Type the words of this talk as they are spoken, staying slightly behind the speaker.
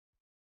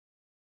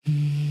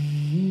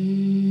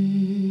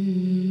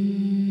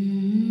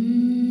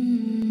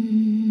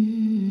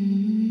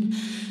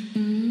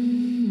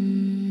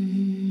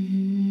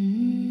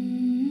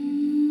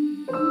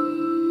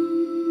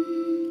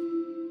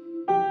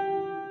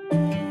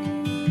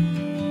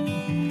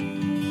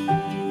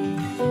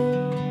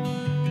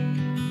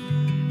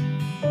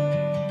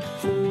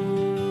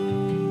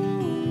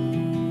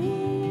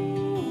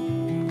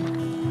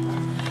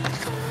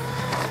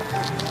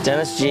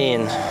Dennis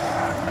Jean,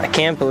 I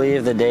can't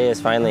believe the day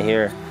is finally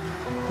here.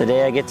 The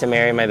day I get to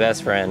marry my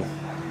best friend,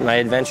 my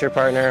adventure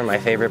partner, my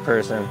favorite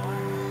person.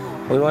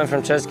 We went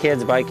from just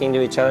kids biking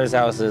to each other's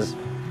houses,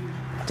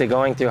 to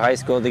going through high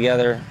school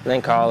together,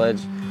 then college,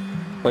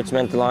 which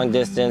meant the long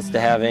distance, to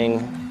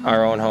having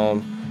our own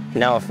home.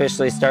 Now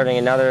officially starting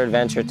another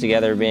adventure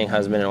together, being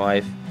husband and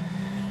wife.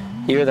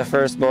 You're the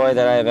first boy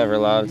that I have ever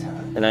loved,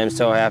 and I'm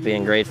so happy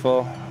and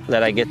grateful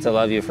that I get to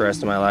love you for the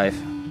rest of my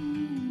life.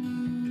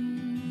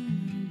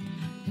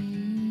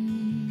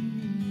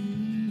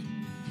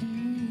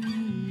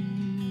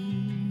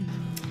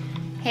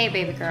 Hey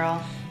baby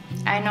girl,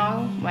 I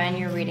know when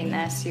you're reading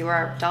this you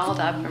are dolled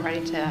up and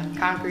ready to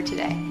conquer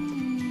today.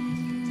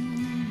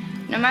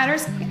 No matter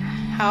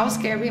how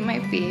scared we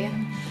might be,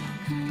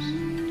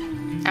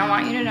 I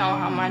want you to know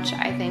how much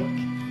I think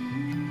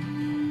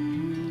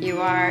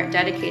you are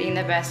dedicating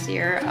the best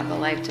year of the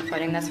life to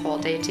putting this whole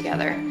day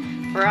together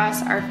for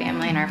us, our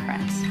family, and our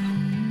friends.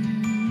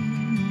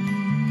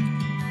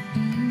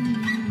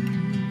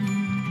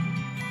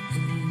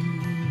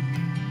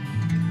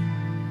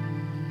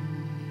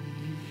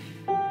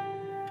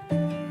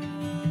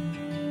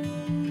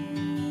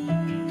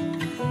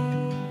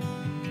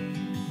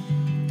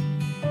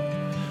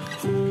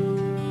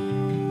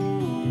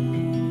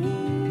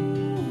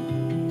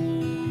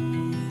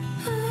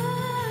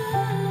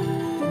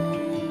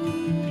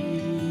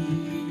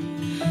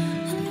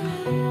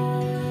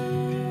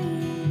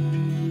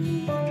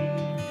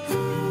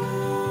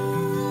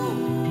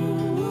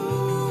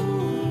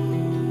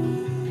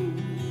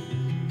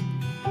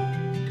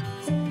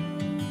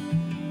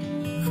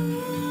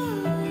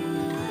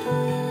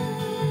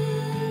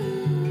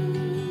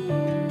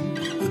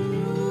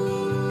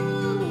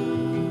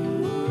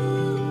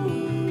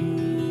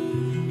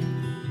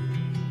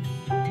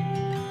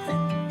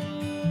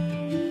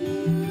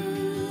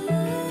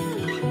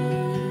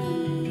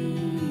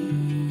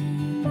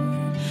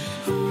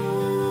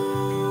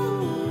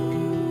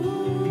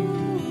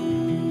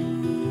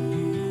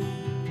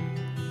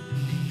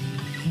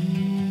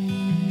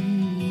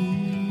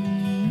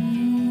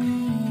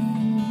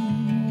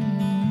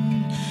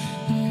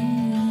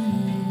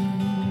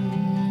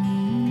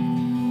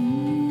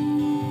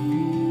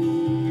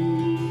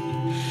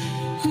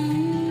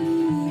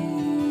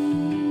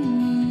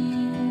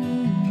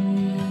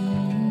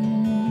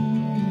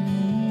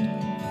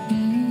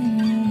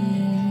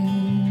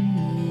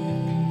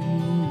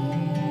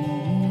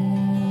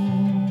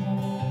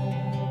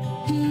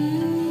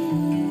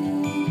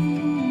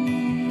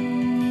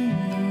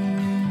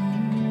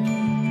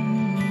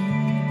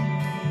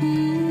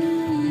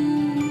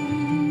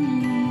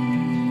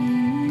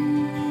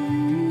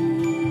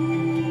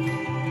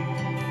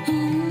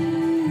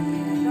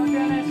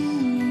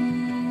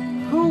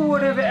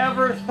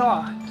 Ever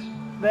thought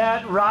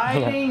that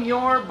riding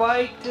your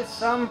bike to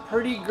some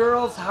pretty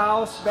girl's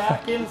house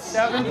back in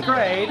 7th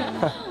grade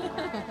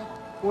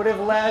would have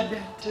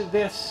led to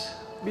this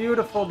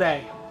beautiful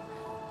day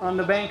on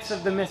the banks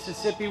of the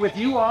Mississippi with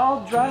you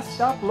all dressed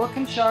up,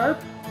 looking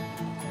sharp,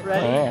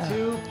 ready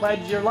to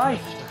pledge your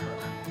life to her?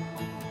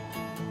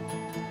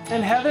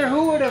 And Heather,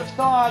 who would have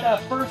thought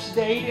a first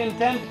date in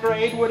 10th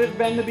grade would have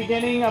been the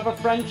beginning of a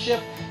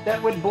friendship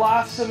that would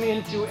blossom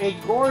into a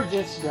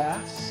gorgeous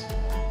dress,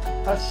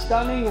 a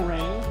stunning ring,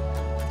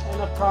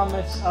 and a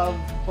promise of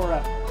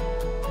forever?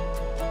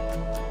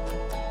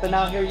 But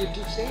now here you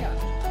two stand,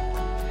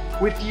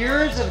 with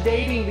years of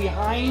dating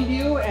behind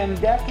you and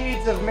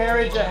decades of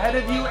marriage ahead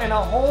of you and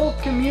a whole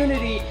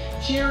community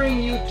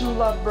cheering you two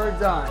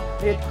lovebirds on.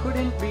 It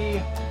couldn't be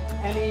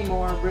any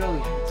more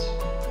brilliant.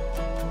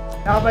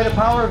 Now, by the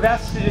power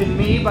vested in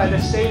me by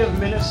the state of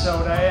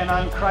Minnesota and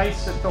on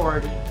Christ's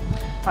authority,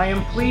 I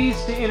am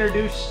pleased to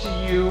introduce to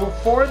you,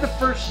 for the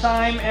first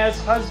time as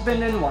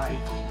husband and wife,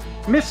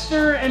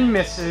 Mr. and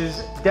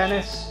Mrs.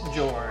 Dennis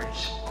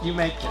George. You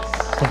may kiss.